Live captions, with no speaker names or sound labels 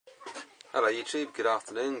Hello YouTube, good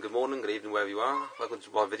afternoon, good morning, good evening, wherever you are. Welcome to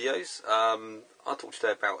my videos. I'll talk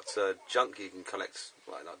today about junk you can collect,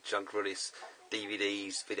 like not junk release,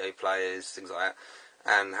 DVDs, video players, things like that,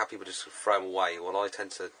 and how people just throw them away. Well, I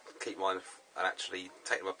tend to keep mine and actually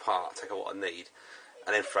take them apart, take out what I need,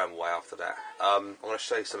 and then throw them away after that. I'm going to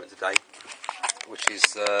show you something today, which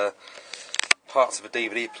is parts of a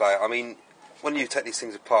DVD player. I mean, when you take these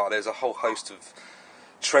things apart, there's a whole host of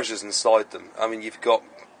treasures inside them. I mean, you've got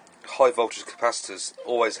high voltage capacitors,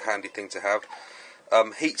 always a handy thing to have.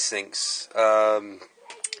 Heat sinks,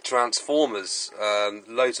 transformers,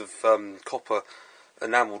 loads of copper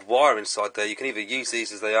enamelled wire inside there. You can either use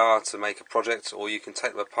these as they are to make a project, or you can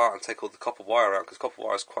take them apart and take all the copper wire out, because copper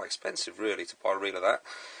wire is quite expensive really to buy a reel of that.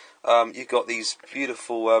 You've got these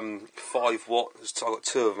beautiful 5 watt, I've got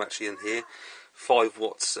 2 of them actually in here, 5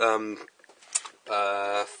 watts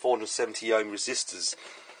 470 ohm resistors.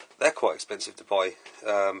 They're quite expensive to buy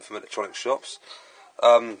from electronic shops.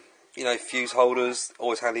 You know, fuse holders,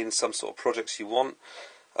 always handy in some sort of projects you want.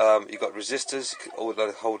 You've got resistors, all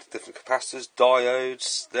that hold different capacitors.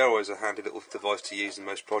 Diodes, they're always a handy little device to use in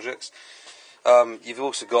most projects. You've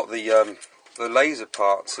also got the laser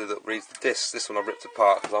part that reads the discs. This one I ripped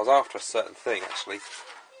apart because I was after a certain thing actually.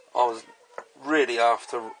 I was really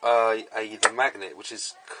after the magnet, which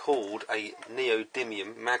is called a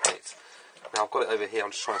neodymium magnet. Now I've got it over here.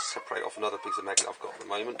 I'm just trying to separate off another piece of magnet I've got at the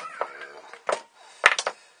moment.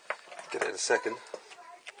 Get it in a second.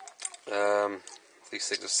 These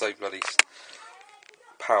things are so bloody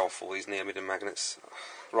powerful, these neodymium magnets.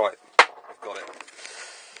 Right, I've got it.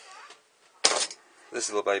 This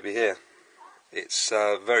little baby here. It's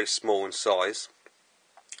very small in size.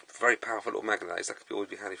 Very powerful little magnet. That could always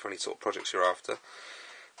be handy for any sort of projects you're after.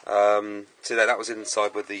 So that was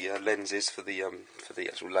inside with the lenses for the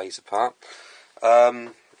actual laser part.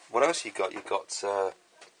 What else you got? You got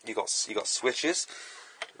switches.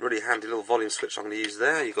 Really handy little volume switch I'm going to use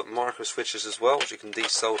there. You've got micro switches as well, which you can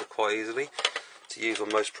desolder quite easily to use on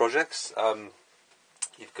most projects.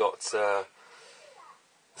 You've got so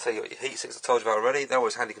you got your heat sinks I told you about already. They're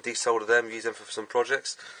always handy. You can desolder them, use them for some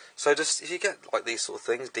projects. So just if you get like these sort of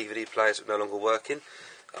things, DVD players that are no longer working,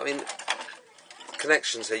 I mean,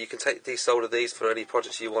 connections here, you can desolder these for any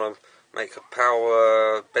projects you want to make a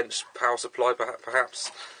bench power supply perhaps.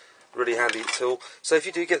 Really handy tool. So if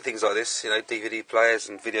you do get things like this, you know, DVD players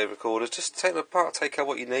and video recorders, just take them apart, take out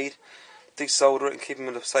what you need, desolder it and keep them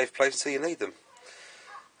in a safe place until you need them.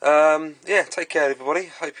 Yeah, take care everybody.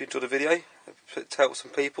 Hope you enjoyed the video. Hope it helped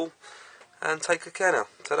some people, and take good care now.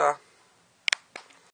 Ta-da.